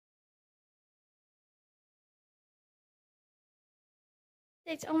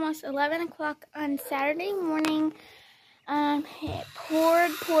It's almost 11 o'clock on Saturday morning. It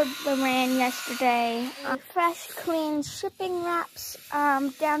poured the rain yesterday. Fresh, clean shipping wraps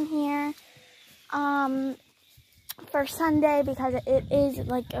down here for Sunday because it is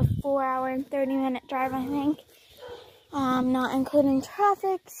like a 4-hour and 30-minute drive, I think. Not including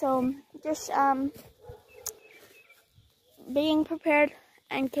traffic, so just being prepared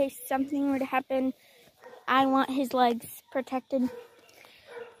in case something were to happen. I want his legs protected.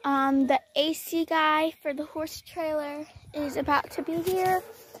 The AC guy for the horse trailer is about to be here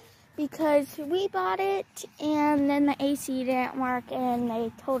because we bought it and then the AC didn't work and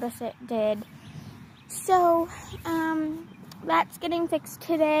they told us it did. So, that's getting fixed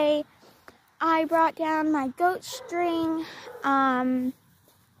today. I brought down my goat string, and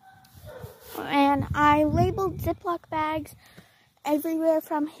I labeled Ziploc bags everywhere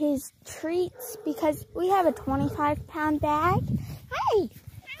from his treats because we have a 25-pound bag. Hi!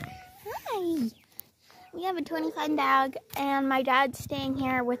 We have a 25 bag and my dad's staying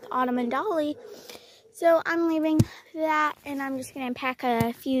here with Autumn and Dolly. So I'm leaving that and I'm just gonna pack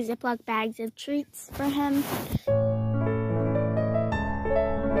a few Ziploc bags of treats for him.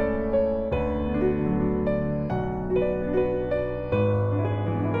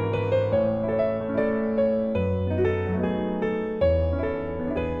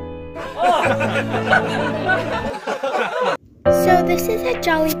 So this is a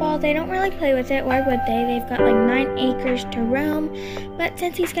Jolly Ball. They don't really play with it. Why would they? They've got like 9 acres to roam. But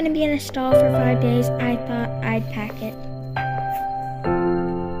since he's going to be in a stall for 5 days, I thought I'd pack it.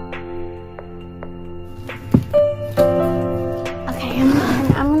 Okay,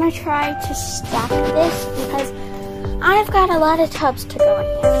 I'm going to try to stack this because I've got a lot of tubs to go in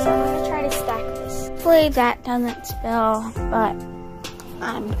here. So I'm going to try to stack this. Hopefully that doesn't spill, but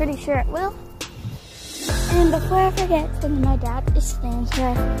I'm pretty sure it will. And before I forget, since my dad is staying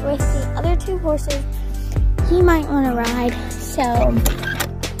here with the other 2 horses, he might want to ride. So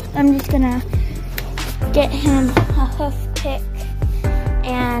I'm just gonna get him a hoof pick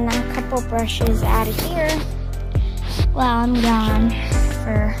and a couple brushes out of here while I'm gone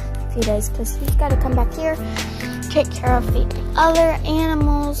for a few days because he's got to come back here, take care of the other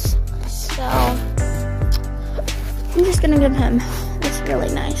animals. So I'm just gonna give him this really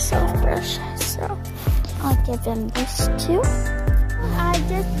nice soft brush. So I'll give him this too. I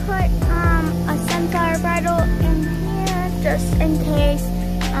just put a sunflower bridle in here just in case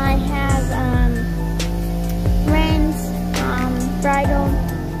I have Rain's bridle,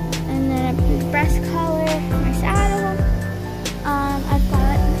 and then I put the breast collar, my saddle. I've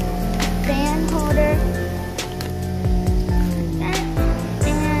got a fan holder,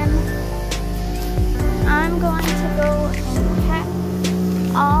 and I'm going to go and pack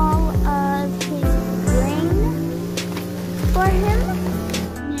all of his grain for him.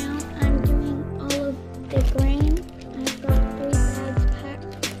 Now I'm doing all of the grain. I've got 3 bags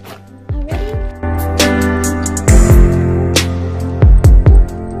packed already.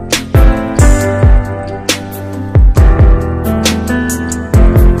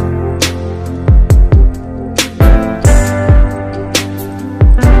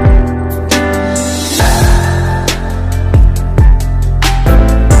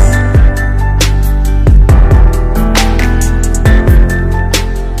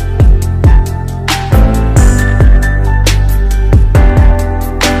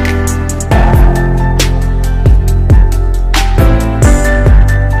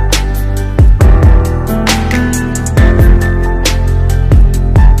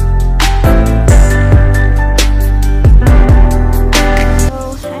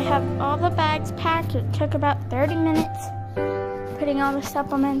 It took about 30 minutes putting all the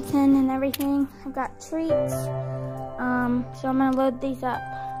supplements in and everything. I've got treats, so I'm gonna load these up.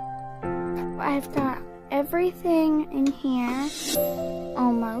 I've got everything in here,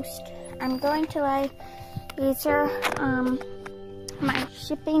 almost. I'm going to lay, these are my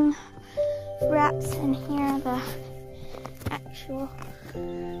shipping wraps in here, the actual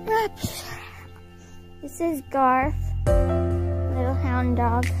wraps. This is Garth, little hound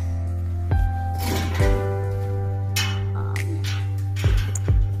dog.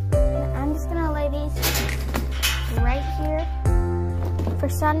 I'm just gonna lay these right here for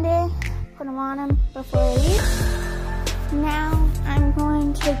Sunday, put them on him before I leave. Now I'm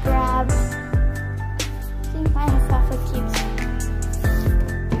going to grab, see my alfalfa cubes.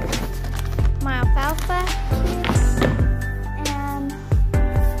 My alfalfa cubes, and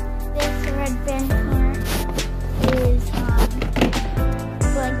this red bin here is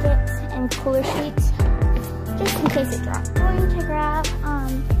blankets and cooler sheets, just in case it drops. I'm going to grab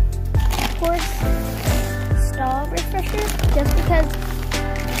horse stall refreshers, just because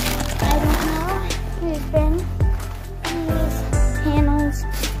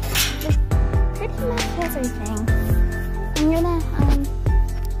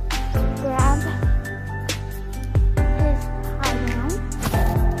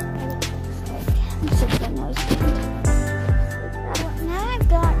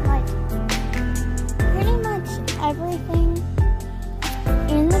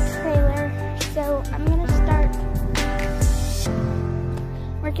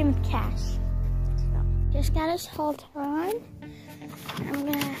He's got his halter on. I'm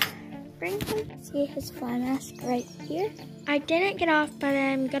gonna bring him. See his fly mask right here. I didn't get off, but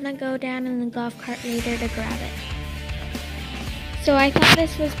I'm gonna go down in the golf cart later to grab it. So I thought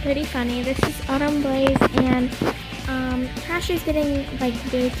this was pretty funny. This is Autumn Blaze, and Cash is getting like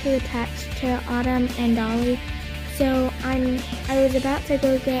way too attached to Autumn and Dolly. So I was about to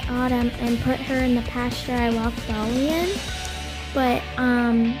go get Autumn and put her in the pasture I locked Dolly in, but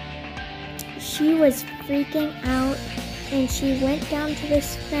she was freaking out and she went down to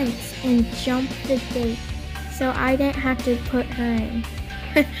this fence and jumped the gate. So I didn't have to put her in.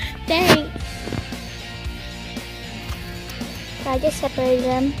 Thanks! So I just separated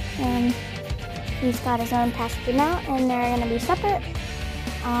them, and he's got his own pasture now, and they're gonna be separate.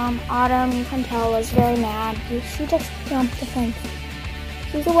 Autumn, you can tell, was very mad. She just jumped the fence.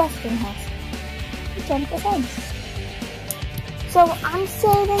 She's a Western horse. She jumped the fence. So I'm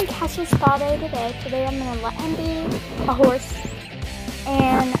saving Cash's spa day today. Today I'm gonna let him be a horse.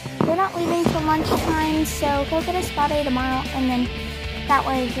 And we're not leaving till lunchtime, so he'll get a spa day tomorrow, and then that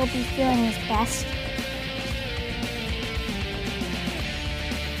way he'll be feeling his best.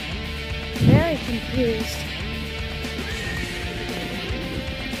 Very confused.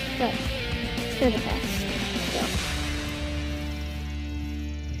 But it's for the best. So.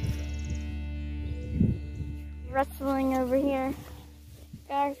 Wrestling over here.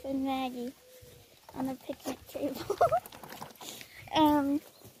 Garth and Maggie on the picnic table.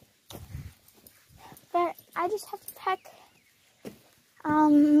 But I just have to pack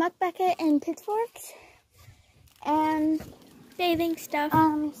muck bucket and pitchforks and bathing stuff.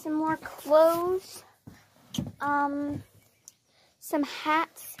 Some more clothes. Some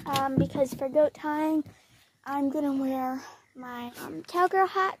hats, because for goat tying, I'm gonna wear my cowgirl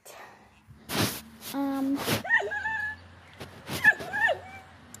hat. And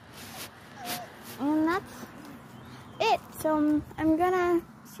that's it. So I'm gonna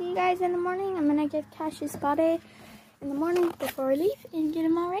see you guys in the morning. I'm gonna give Cash his spa day in the morning before we leave and get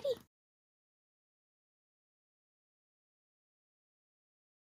him all ready.